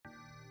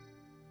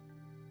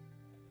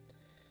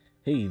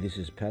Hey, this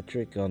is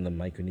Patrick on the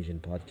Micronesian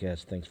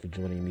podcast. Thanks for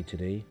joining me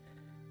today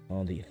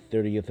on the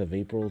 30th of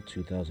April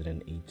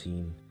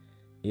 2018.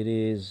 It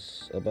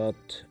is about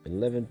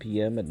 11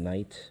 p.m. at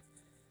night.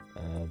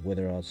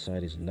 Weather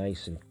outside is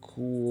nice and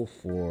cool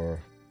for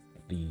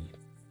the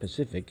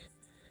Pacific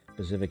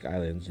Pacific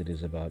Islands. It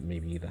is about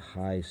maybe the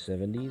high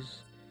 70s.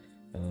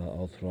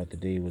 All throughout the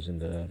day was in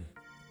the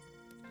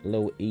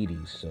low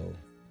 80s, so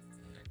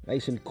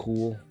nice and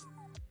cool,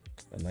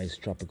 a nice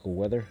tropical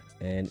weather.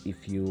 And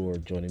if you're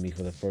joining me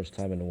for the first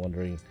time and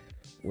wondering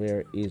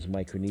where is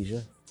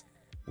Micronesia,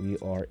 we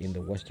are in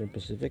the Western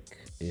Pacific.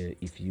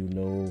 If you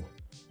know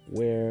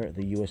where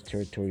the U.S.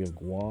 territory of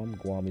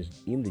Guam is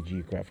in the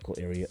geographical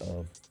area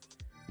of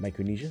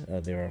Micronesia.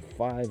 There are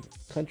 5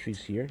 countries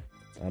here.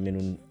 I'm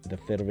in the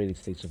Federated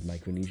States of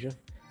Micronesia,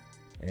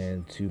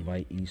 and to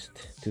the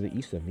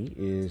east of me,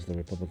 is the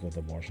Republic of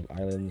the Marshall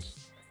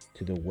Islands.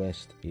 To the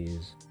west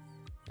is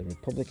the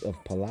Republic of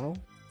Palau,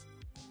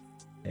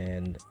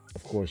 and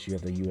of course, you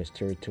have the U.S.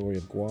 territory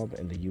of Guam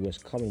and the U.S.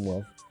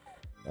 Commonwealth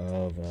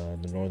of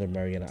the Northern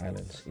Mariana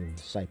Islands in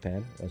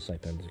Saipan.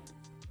 Saipan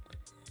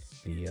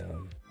is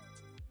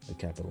the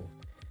capital.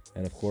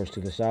 And of course, to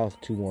the south,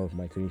 2 more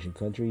Micronesian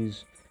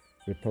countries,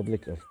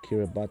 Republic of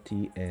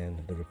Kiribati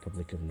and the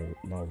Republic of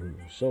Nauru.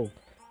 So,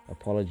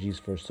 apologies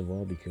first of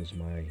all because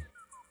my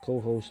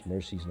co-host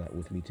Mercy's not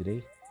with me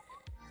today,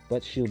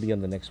 but she'll be on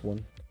the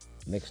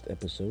next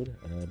episode.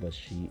 But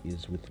she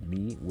is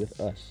with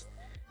us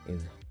in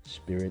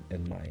spirit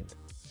and mind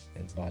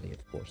and body,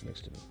 of course,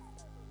 next to me,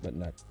 but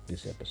not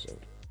this episode.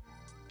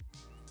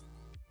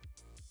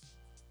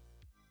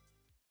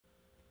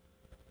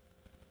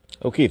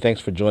 Okay,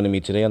 thanks for joining me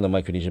today on the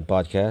Micronesian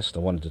podcast. I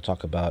wanted to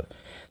talk about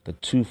the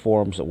 2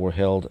 forums that were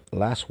held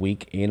last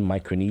week in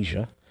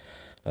Micronesia.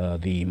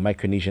 The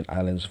Micronesian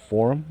Islands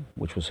Forum,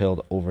 which was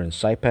held over in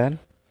Saipan,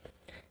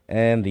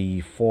 and the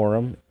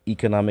Forum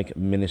Economic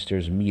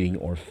Ministers Meeting,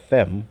 or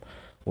FEM,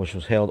 which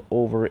was held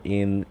over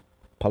in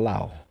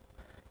Palau,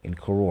 in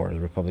Koror, the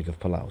Republic of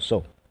Palau.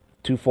 So,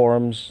 2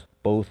 forums,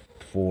 both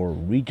for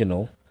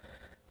regional.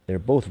 They're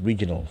both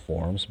regional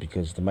forums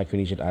because the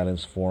Micronesian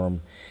Islands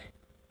Forum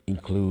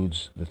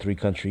includes the 3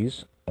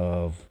 countries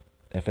of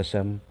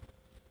FSM,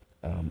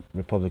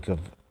 Republic of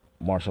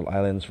Marshall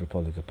Islands,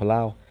 Republic of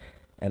Palau,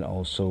 and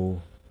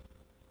also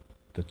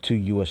the 2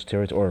 U.S.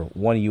 territory, or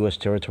 1 U.S.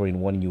 territory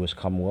and 1 U.S.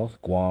 Commonwealth,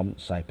 Guam,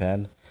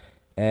 Saipan,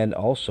 and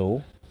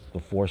also the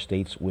 4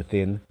 states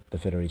within the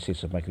Federated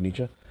States of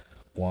Micronesia,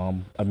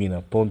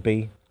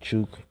 Pohnpei,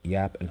 Chuuk,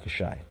 Yap, and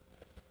Kashai.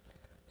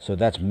 So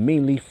that's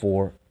mainly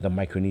for the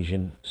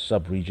Micronesian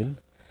sub-region.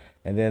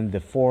 And then the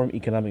Forum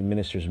Economic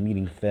Ministers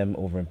Meeting, FEM,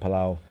 over in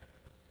Palau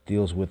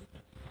deals with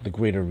the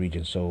greater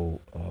region.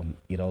 So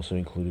it also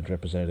included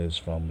representatives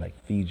from like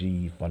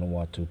Fiji,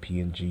 Vanuatu,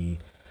 PNG,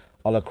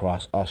 all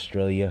across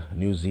Australia,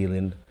 New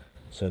Zealand.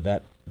 So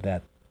that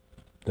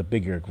the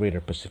bigger,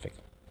 greater Pacific.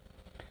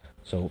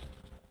 So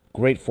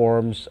great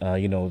forums.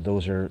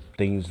 Those are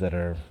things that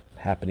are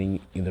happening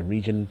in the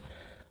region.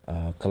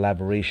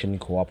 Collaboration,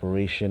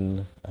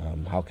 cooperation.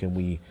 How can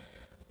we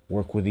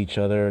work with each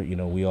other?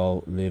 We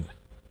all live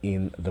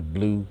in the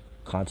blue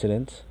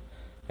continent,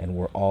 and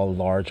we're all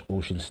large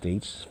ocean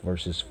states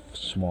versus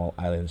small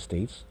island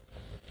states.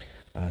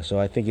 So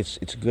I think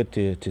it's good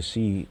to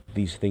see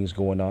these things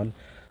going on.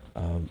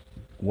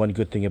 One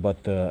good thing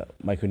about the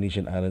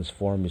Micronesian Islands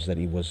Forum is that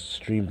it was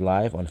streamed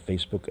live on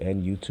Facebook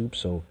and YouTube.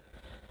 So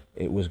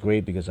it was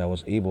great because I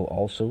was able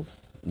also,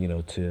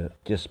 to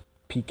just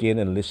peek in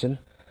and listen.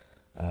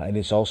 And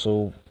it's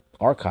also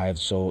archived,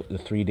 so the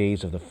 3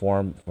 days of the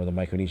forum for the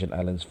Micronesian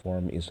Islands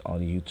Forum is on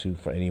YouTube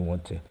for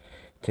anyone to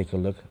take a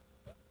look.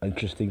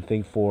 Interesting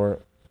thing for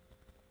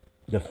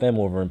the FEM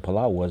over in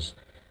Palau was,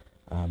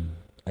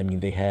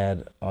 they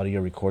had audio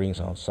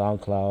recordings on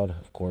SoundCloud.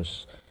 Of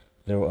course,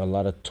 there were a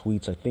lot of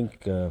tweets. I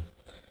think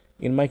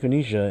in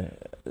Micronesia,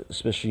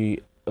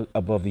 especially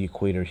above the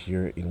equator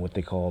here in what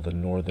they call the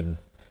Northern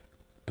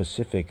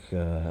Pacific,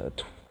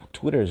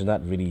 Twitter is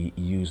not really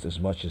used as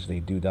much as they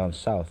do down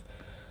south.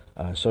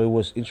 So it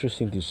was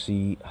interesting to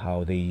see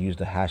how they used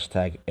the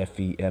hashtag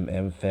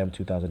FEMM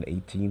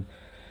 2018,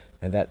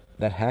 and that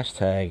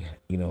hashtag,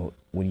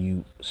 when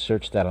you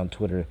search that on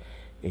Twitter,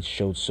 it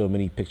showed so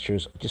many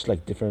pictures, just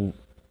like different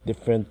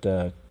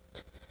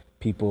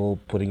people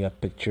putting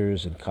up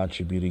pictures and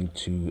contributing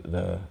to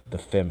the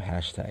FEM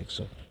hashtag.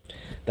 So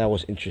that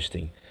was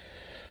interesting.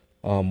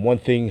 One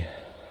thing,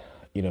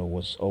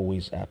 was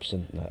always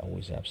absent, not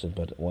always absent,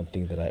 but one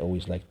thing that I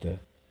always like to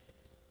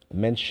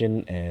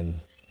mention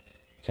and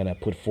kind of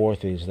put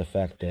forth is the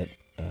fact that,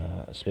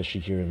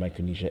 especially here in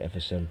Micronesia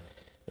FSM,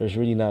 there's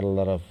really not a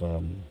lot of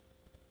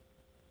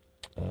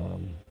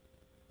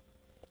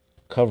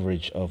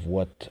coverage of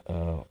what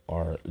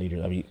our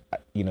leaders.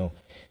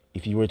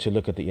 If you were to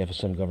look at the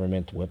FSM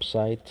government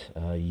website,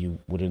 you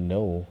wouldn't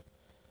know,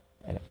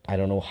 and I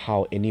don't know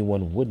how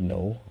anyone would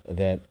know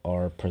that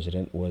our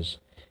president was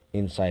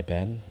in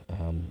Saipan,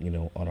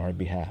 on our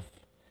behalf.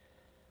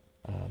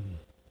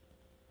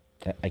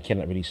 I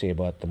cannot really say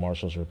about the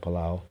Marshalls or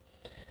Palau,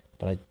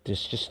 but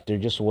there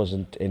just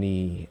wasn't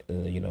any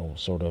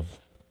sort of,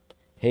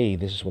 hey,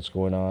 this is what's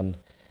going on.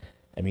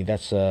 I mean,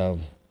 that's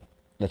an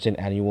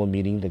annual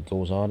meeting that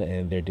goes on,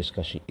 and they're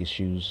discussing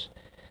issues.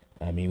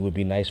 I mean, it would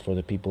be nice for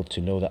the people to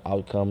know the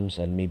outcomes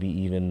and maybe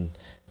even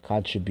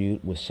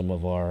contribute with some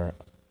of our,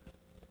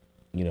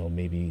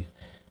 maybe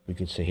we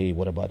could say, hey,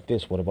 what about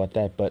this? What about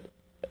that? But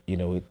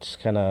it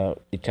kind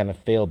of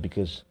failed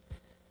because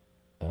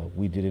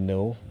we didn't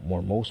know,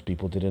 or most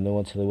people didn't know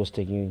until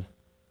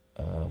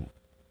um,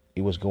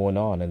 it was going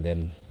on, and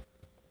then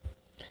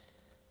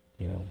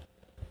you know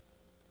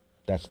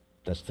that's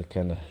the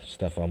kind of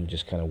stuff I'm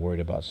just kind of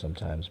worried about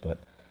sometimes. But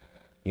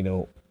you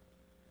know,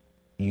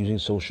 using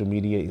social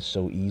media is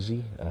so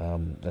easy.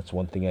 That's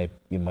one thing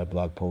in my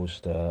blog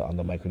post on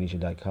the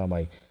Micronesian.com,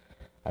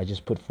 I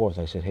just put forth.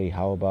 I said, hey,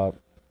 how about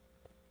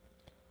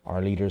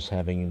our leaders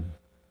having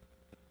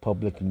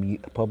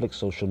public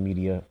social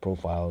media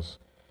profiles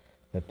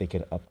that they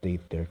can update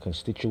their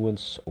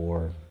constituents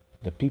or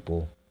the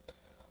people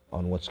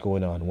on what's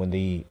going on when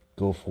they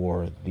go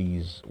for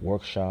these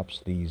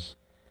workshops, these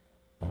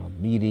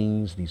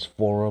meetings, these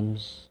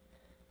forums,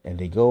 and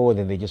they go and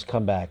then they just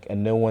come back,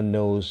 and no one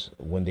knows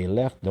when they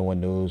left. No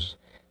one knows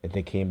that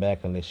they came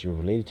back unless you're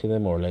related to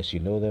them or unless you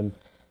know them.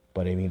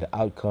 But I mean, the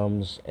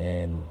outcomes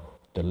and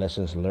the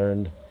lessons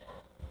learned,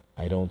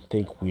 I don't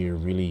think we're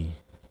really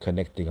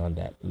connecting on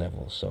that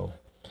level. So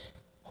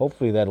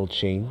hopefully that'll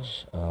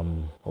change.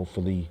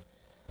 Hopefully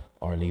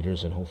our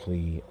leaders and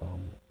hopefully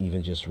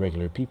even just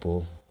regular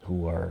people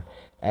who are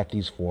at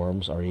these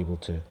forums are able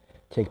to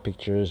take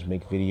pictures,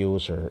 make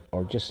videos,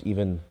 or just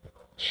even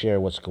share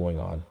what's going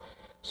on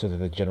so that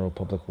the general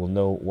public will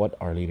know what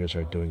our leaders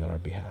are doing on our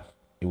behalf.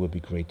 It would be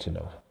great to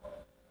know.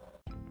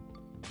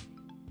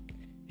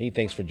 Hey,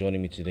 thanks for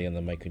joining me today on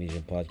the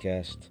Micronesian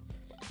podcast.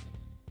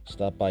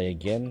 Stop by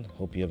again.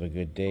 Hope you have a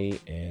good day,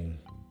 and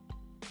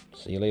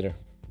see you later.